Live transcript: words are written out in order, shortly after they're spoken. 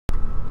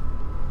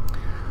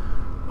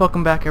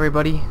Welcome back,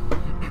 everybody.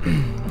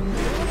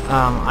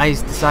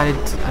 I've decided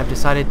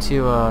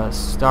to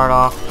start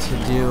off to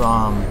do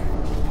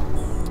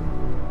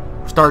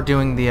start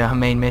doing the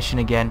main mission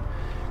again.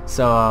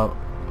 So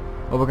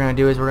what we're gonna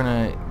do is we're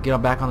gonna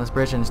get back on this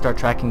bridge and start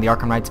tracking the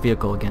Arkham Knight's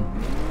vehicle again.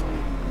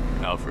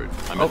 Alfred,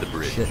 I'm at the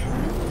bridge. Shit.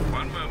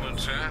 One moment,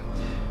 sir.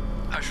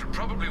 I should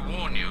probably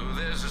warn you,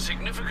 there's a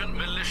significant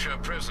militia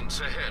presence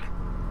ahead.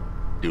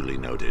 Duly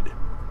noted.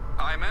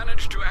 I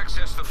managed to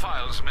access the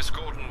files Miss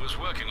Gordon was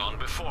working on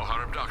before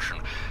her abduction.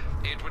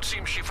 It would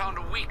seem she found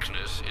a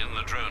weakness in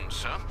the drones,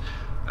 sir.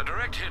 A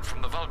direct hit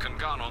from the Vulcan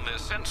gun on their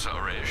sensor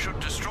array should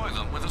destroy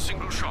them with a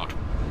single shot.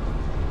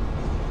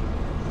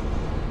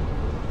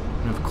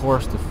 And of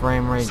course, the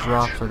frame rate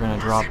drops are gonna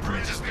drop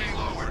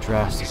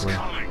drastically.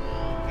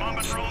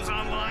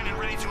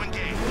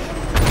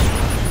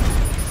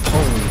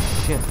 Holy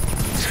shit.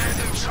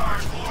 Tandem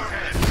charge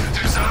warhead,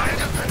 designed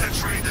to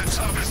penetrate the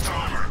toughest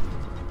armor.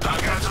 I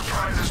got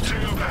surprises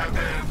too back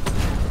then.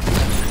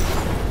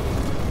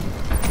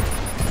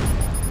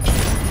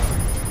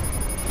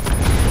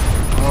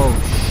 Oh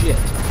shit.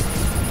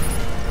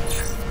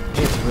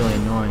 It's really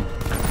annoying.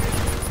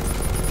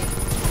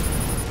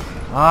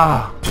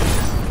 Ah.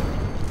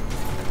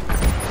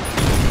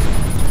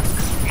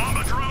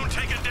 Mamba drone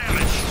taking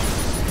damage.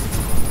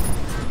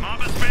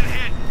 Mamba's been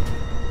hit.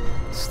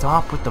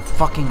 Stop with the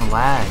fucking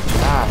lag.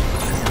 God.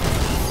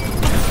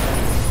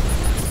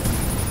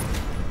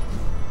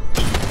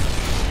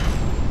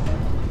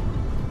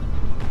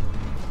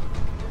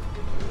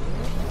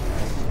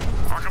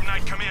 Arkham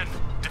Knight, come in.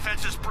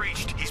 Defense is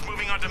breached. He's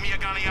moving onto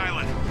Miyagani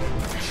Island.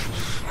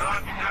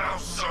 Not now,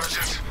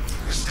 Sergeant.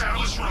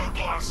 Establish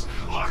roadblocks.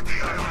 Lock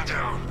the island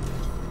down.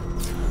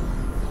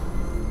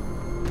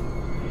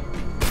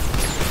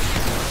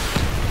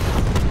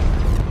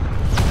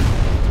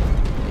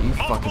 Are you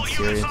fucking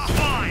serious?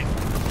 Offline.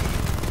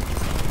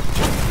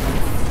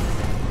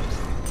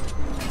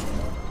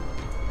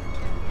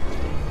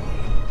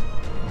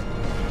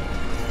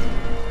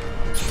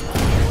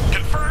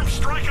 Confirm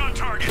strike on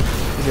target.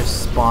 They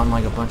just spawn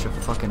like a bunch of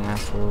fucking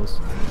assholes.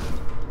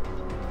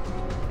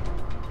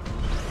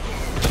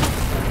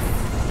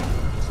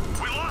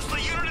 We lost the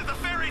unit at the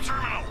ferry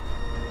terminal.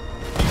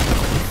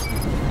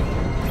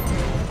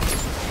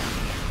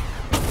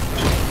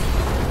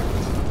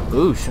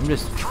 Oosh, I'm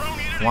just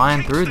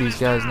flying through these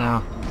guys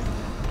now.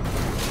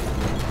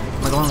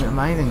 Am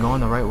I even going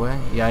the right way?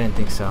 Yeah, I didn't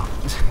think so.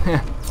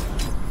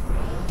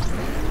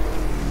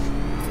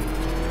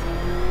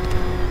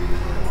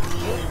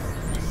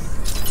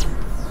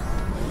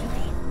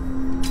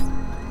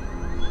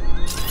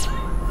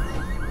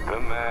 The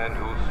man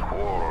who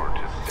swore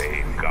to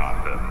save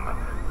Gotham.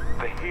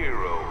 The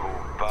hero who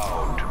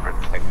vowed to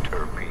protect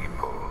her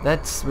people.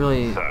 That's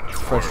really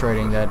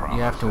frustrating that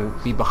you have to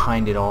be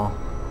behind it all.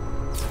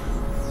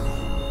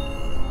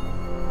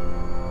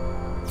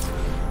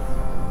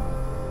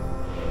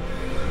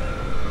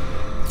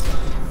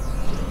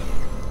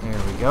 There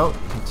we go.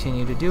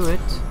 Continue to do it.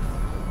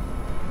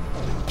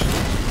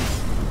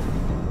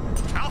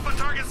 Alpha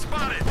target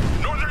spotted.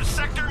 Northern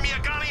sector,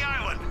 Miyagani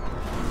Island.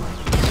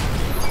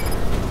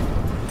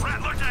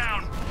 Rattler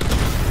down.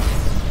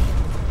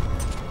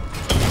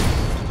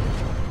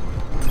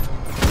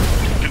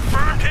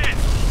 Confirmed hit.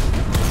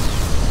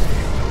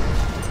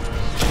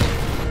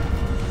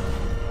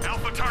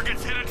 Alpha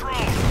targets hit a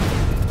drone.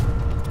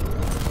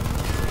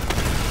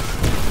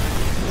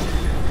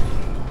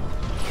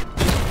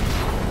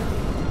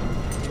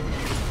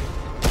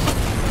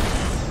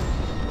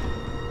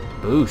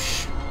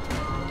 Boosh.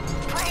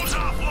 Drones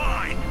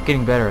offline.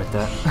 Getting better at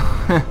that.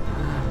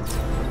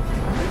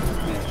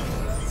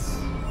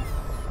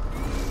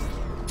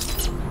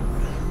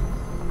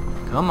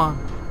 Come on.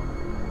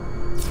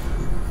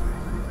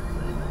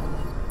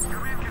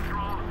 Command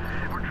control.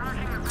 We're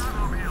tracking the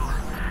Batmobile.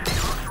 It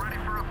looks ready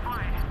for a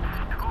fight.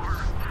 Over.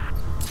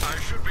 I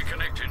should be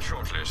connected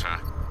shortly,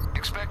 sir.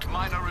 Expect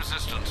minor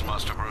resistance,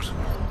 Master Bruce.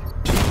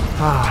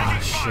 Ah,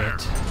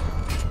 shit.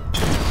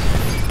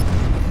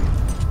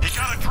 He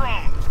got a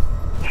drone.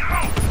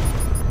 No!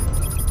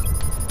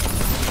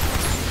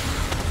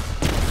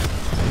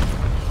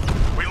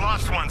 We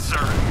lost one,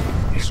 sir.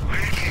 He's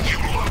making you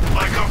look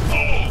like a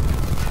fool.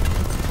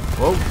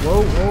 Whoa,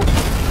 whoa, whoa.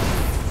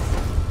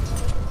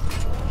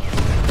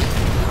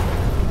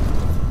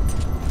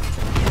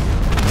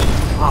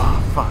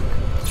 Ah, fuck.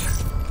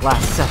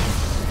 Last second.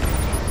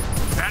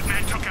 That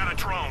man took out a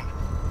drone.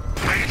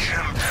 Make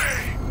him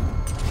pay.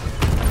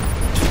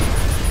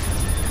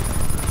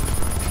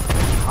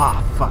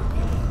 Ah, fuck.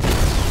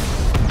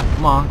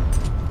 Come on.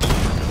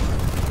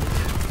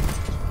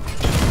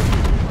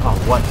 Oh,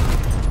 what?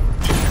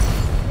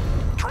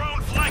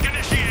 Drone flank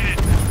initiated.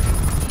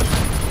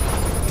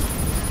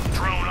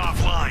 Drone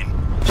offline.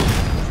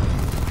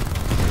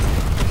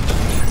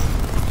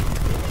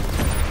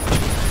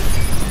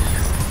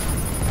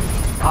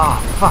 Ah,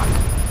 fuck.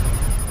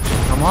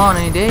 Come on,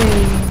 any day.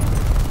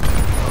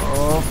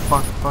 Oh,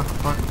 fuck, fuck,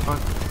 fuck,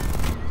 fuck.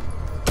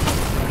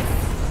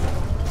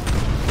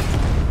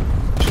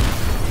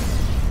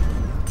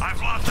 I've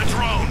lost the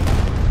drone.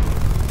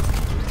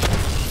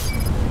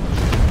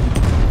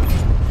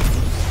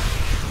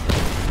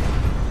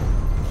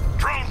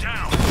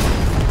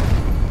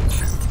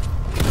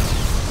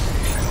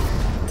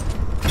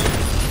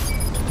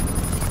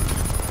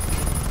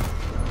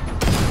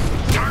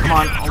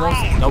 Come on,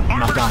 almost. Nope, I'm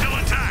not dying.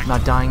 I'm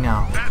not dying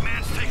now.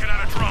 Batman's taken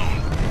out a drone.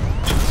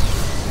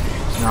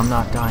 No, I'm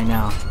not dying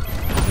now.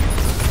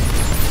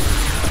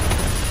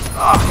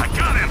 I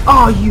got him.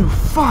 Oh, you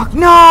fuck!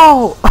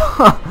 No!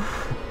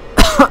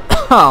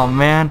 Oh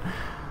man,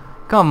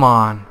 come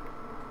on.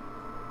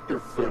 You're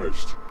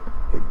finished,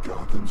 and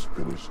Gotham's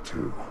finished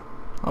too.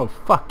 Oh,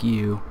 fuck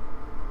you.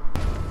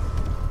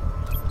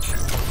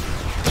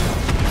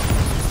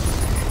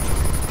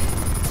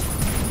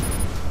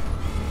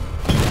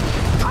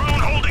 Drone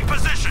holding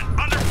position.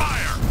 Under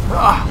fire.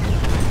 Ah.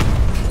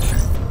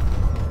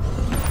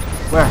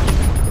 Where?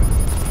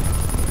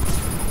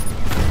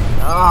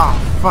 Oh,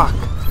 fuck.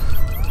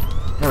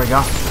 There we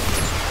go.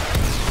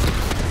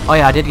 Oh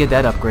yeah, I did get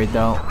that upgrade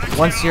though.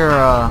 Once you're,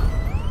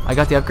 I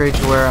got the upgrade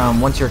to where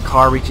once your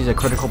car reaches a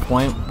critical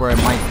point where it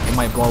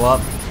might blow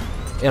up,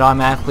 it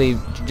automatically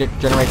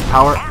generates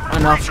power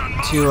enough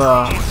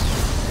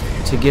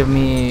to give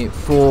me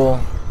full,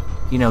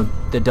 you know,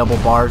 the double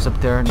bars up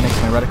there next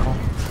to my reticle.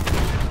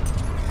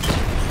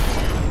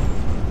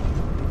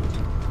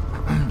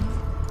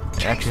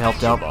 It actually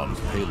helped out.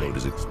 Bomb's payload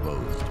is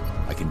exposed.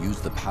 I can use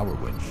the power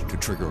winch to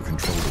trigger a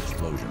controlled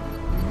explosion.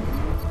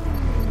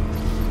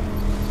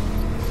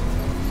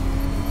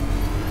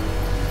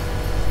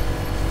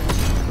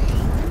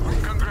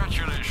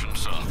 Congratulations,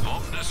 sir.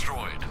 Bomb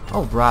destroyed.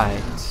 All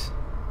right.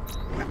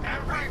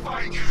 Every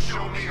fight you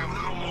show me a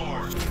little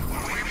more.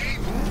 When we meet,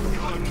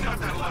 you'll have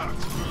nothing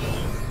left.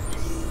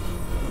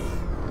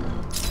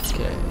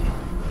 Okay.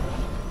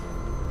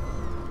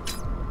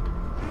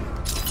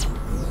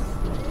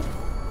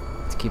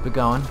 Let's keep it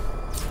going.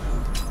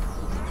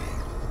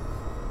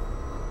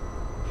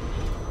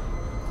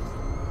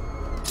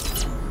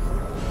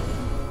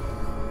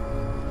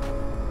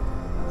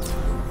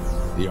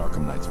 The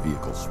Arkham Knight's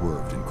vehicle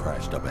swerved and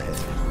crashed up ahead.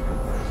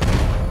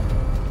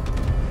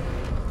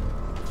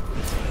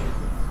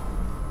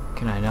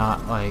 Can I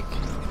not, like,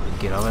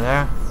 get over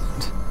there?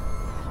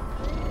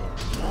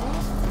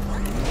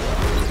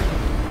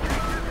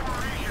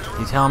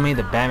 You telling me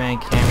the Batman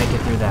can't make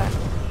it through that?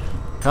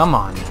 Come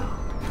on now.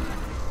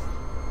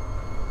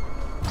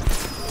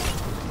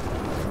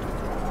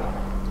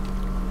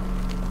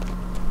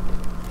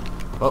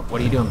 Oh, what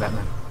are you doing,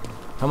 Batman?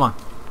 Come on.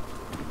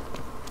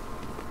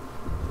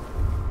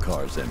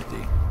 Car's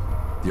empty.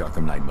 The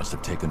Arkham Knight must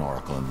have taken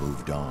Oracle and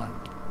moved on.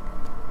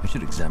 I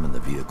should examine the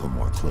vehicle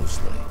more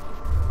closely.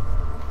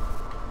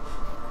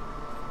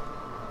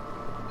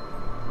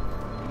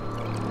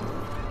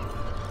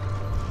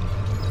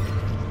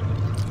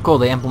 Cool,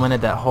 they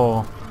implemented that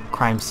whole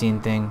crime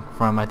scene thing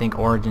from, I think,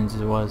 Origins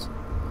it was.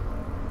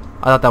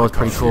 I thought that was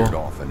pretty cool. Veered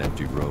off an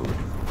empty road.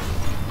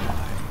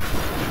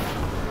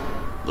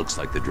 Looks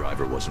like the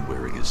driver wasn't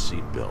wearing his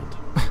seatbelt.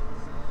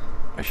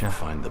 I should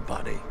find the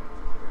body.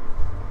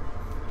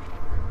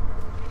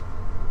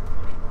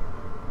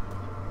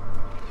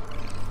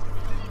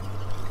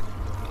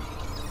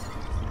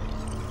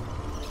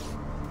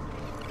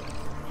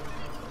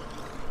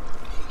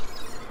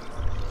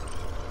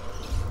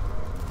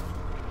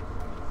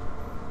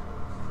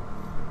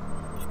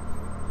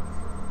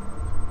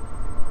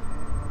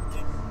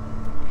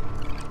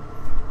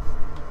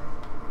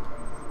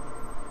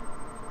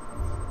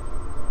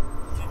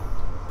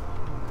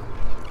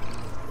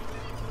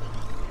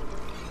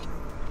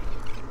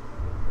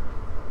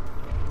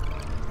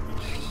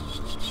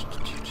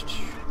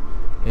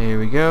 Here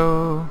we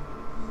go.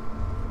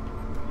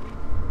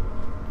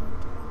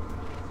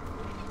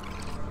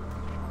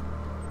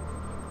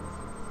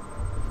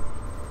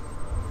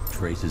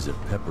 Traces of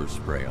pepper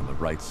spray on the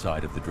right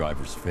side of the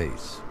driver's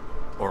face.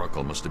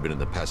 Oracle must have been in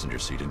the passenger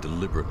seat and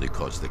deliberately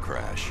caused the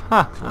crash.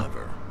 Huh.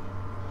 Clever.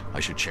 I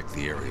should check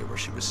the area where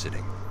she was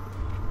sitting.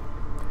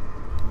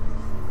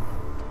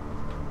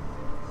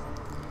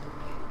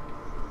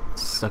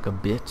 Suck a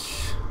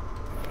bitch.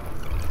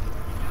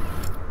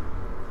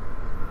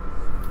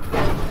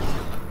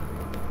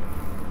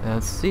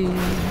 Let's see.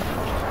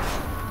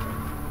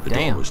 The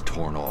Damn. door was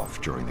torn off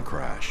during the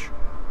crash.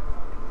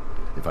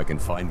 If I can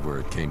find where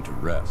it came to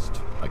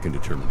rest, I can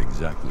determine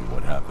exactly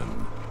what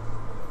happened.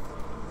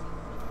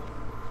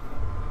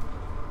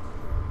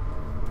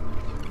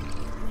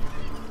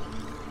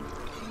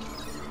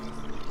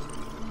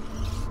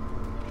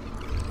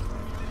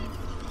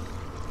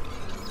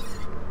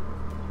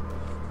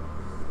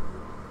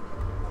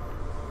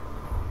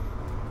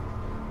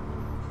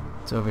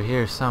 It's over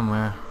here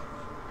somewhere.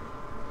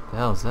 The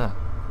hell is that?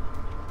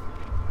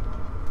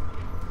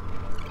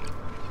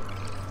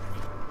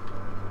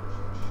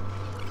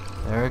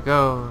 There it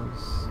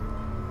goes.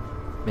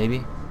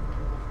 Maybe.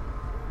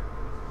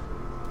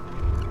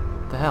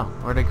 What the hell?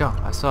 Where'd it go?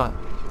 I saw it.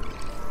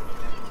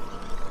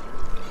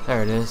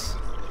 There it is.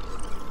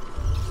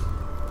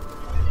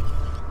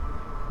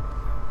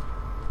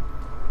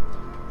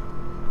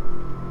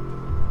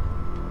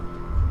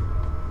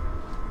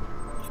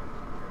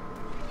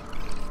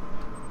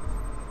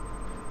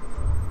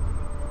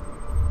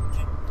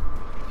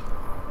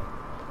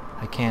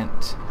 I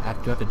can't. Do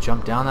I have to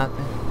jump down that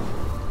thing?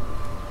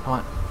 Come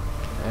on.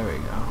 There we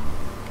go.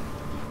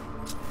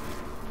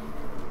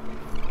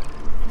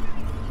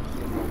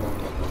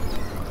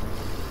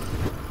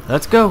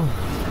 Let's go.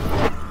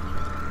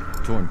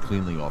 Torn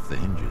cleanly off the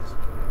hinges.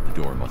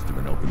 The door must have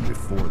been opened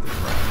before the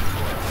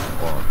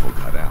crash. Oracle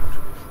got out.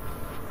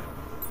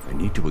 I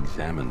need to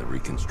examine the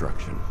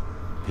reconstruction.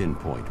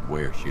 Pinpoint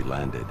where she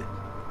landed.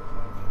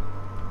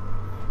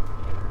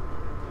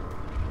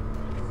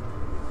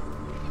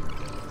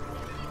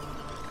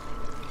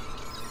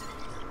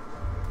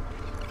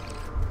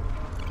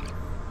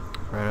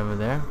 Right over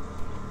there.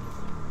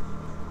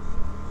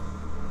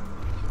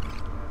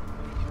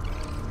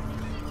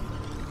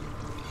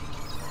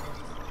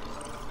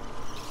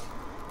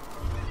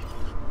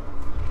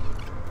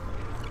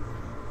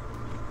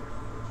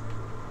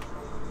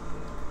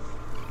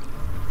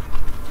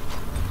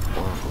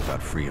 Oracle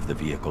got free of the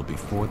vehicle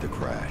before the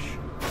crash.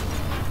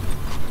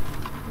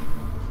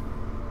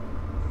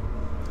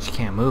 She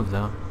can't move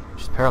though.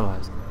 She's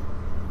paralyzed.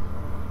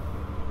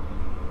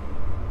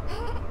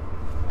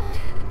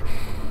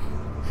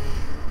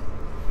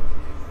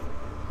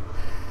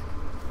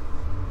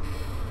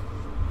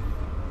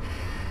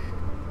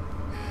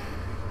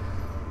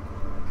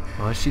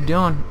 What's she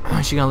doing?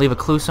 Is she gonna leave a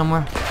clue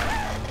somewhere?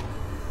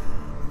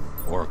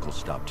 Oracle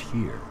stopped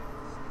here.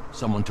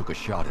 Someone took a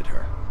shot at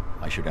her.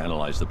 I should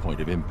analyze the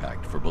point of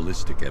impact for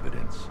ballistic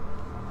evidence.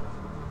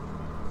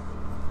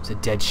 It's a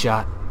dead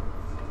shot.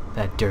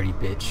 That dirty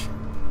bitch.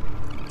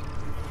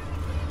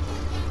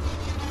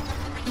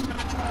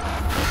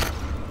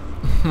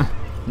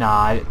 Nah,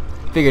 I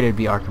figured it'd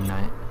be Arkham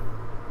Knight.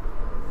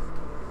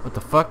 What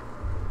the fuck?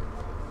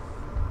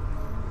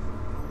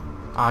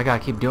 Oh, I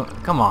gotta keep doing.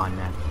 Come on,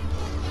 man.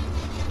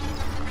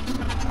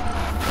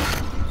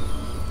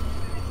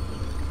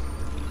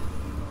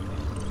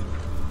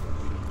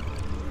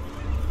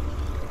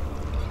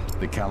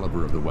 The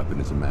caliber of the weapon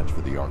is a match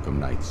for the Arkham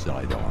Knight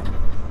sidearm.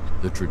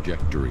 The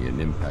trajectory and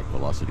impact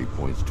velocity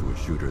points to a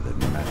shooter that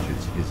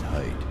matches his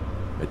height.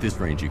 At this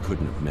range, he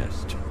couldn't have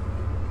missed.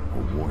 A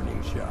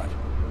warning shot.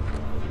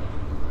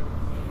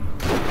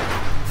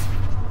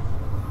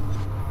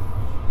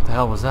 What the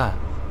hell was that?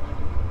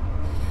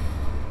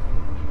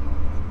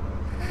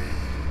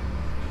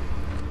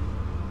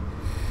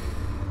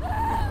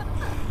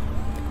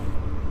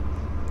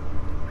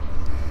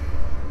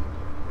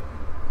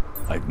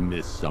 I've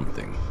missed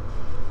something.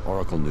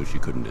 Oracle knew she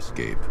couldn't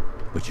escape,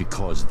 but she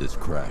caused this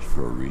crash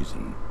for a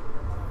reason.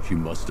 She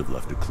must have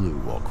left a clue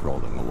while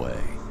crawling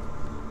away.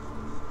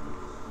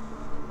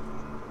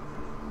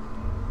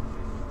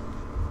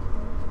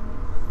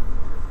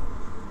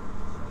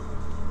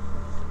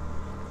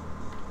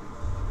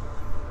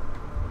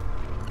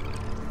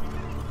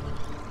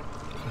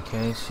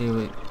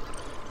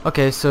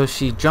 Okay, so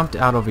she jumped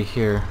out over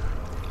here.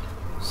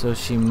 So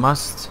she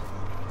must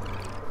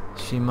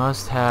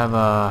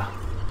have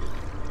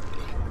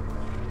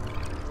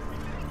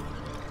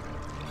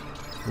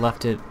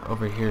left it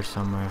over here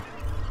somewhere.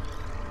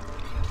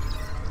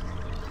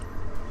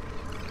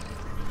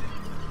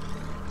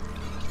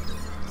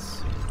 Let's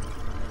see.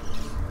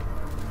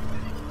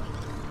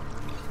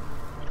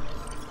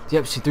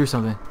 Yep, she threw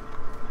something.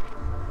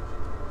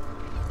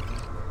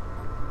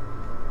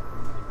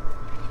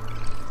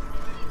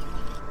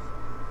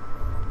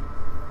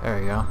 There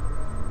we go.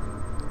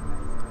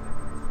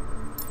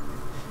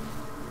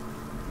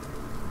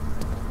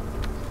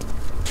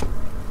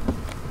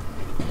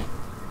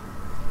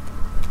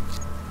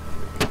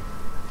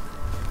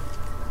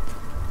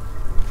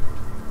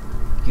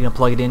 You gonna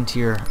plug it into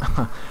your...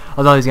 I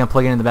thought he was gonna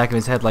plug it in the back of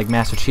his head like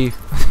Master Chief.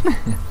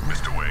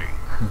 Mr. Wayne.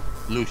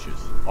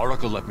 Lucius,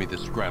 Oracle left me the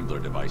scrambler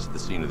device at the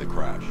scene of the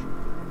crash.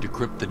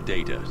 Decrypt the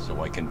data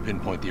so I can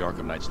pinpoint the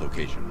Arkham Knight's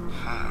location.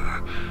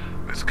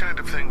 This kind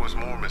of thing was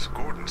more Miss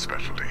Gordon's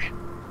specialty.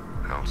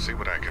 I'll see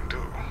what I can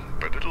do,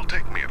 but it'll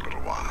take me a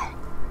little while.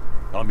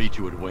 I'll meet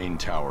you at Wayne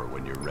Tower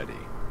when you're ready.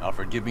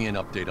 Alfred, give me an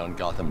update on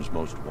Gotham's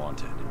Most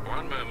Wanted.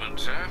 One moment,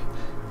 sir.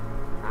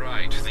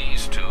 Right,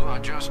 these two are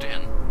just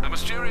in. A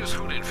mysterious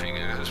hooded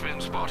figure has been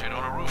spotted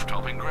on a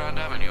rooftop in Grand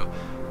Avenue.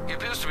 He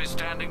appears to be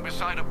standing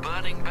beside a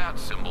burning bat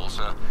symbol,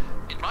 sir.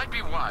 It might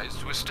be wise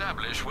to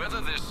establish whether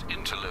this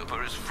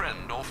interloper is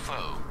friend or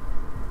foe.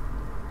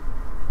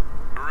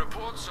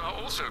 Reports are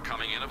also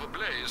coming in of a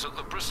blaze at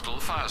the Bristol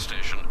fire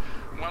station.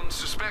 One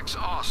suspects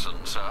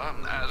arson, sir,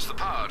 as the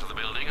power to the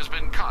building has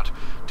been cut,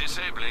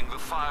 disabling the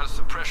fire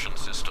suppression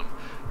system.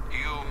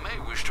 You may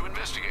wish to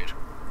investigate.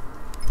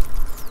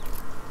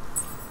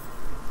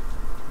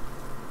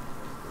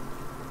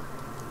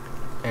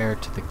 Heir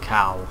to the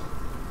cow.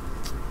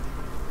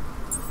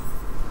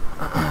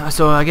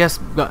 So I guess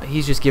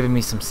he's just giving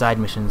me some side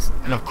missions,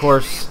 and of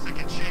course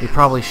we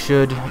probably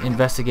should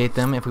investigate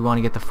them if we want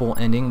to get the full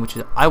ending, which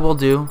I will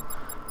do.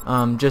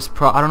 I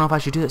don't know if I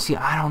should do that. See,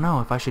 I don't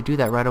know if I should do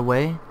that right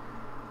away,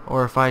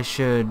 or if I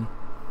should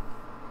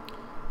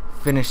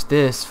finish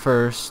this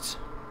first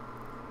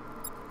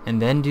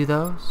and then do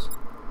those.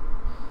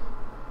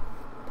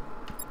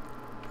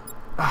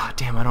 Ah,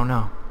 damn, I don't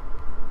know.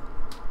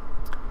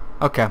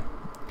 Okay.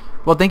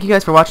 Well, thank you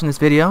guys for watching this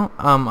video.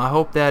 I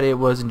hope that it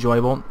was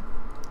enjoyable.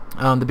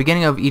 The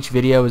beginning of each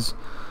video is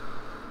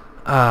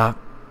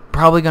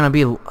probably going to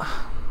be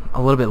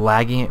a little bit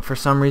laggy for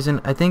some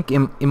reason. I think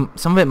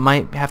some of it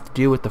might have to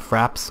do with the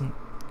fraps,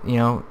 you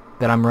know,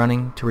 that I'm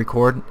running to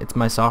record. It's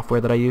my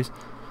software that I use.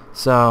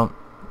 So,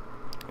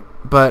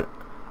 but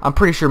I'm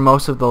pretty sure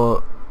most of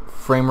the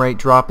frame rate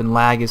drop and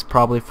lag is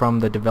probably from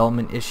the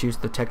development issues,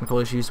 the technical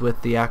issues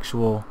with the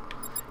actual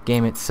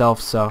game itself.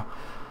 So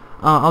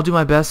I'll do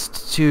my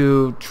best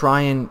to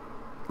try and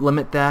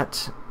limit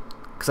that,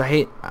 because I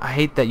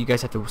hate that you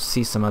guys have to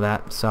see some of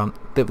that. So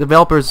the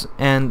developers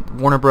and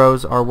Warner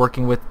Bros are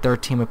working with their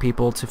team of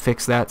people to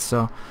fix that.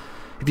 So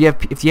if you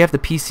have the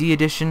PC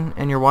edition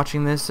and you're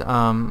watching this,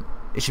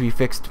 it should be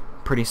fixed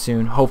pretty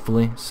soon,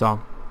 hopefully.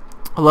 So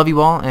I love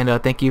you all,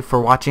 and thank you for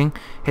watching.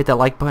 Hit that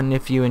like button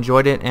if you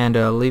enjoyed it, and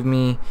leave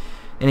me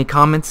any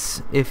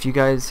comments if you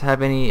guys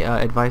have any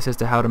advice as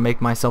to how to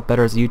make myself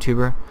better as a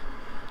YouTuber,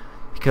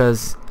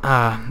 because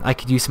I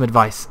could use some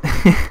advice.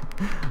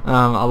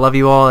 I love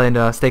you all,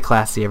 and stay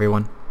classy,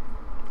 everyone.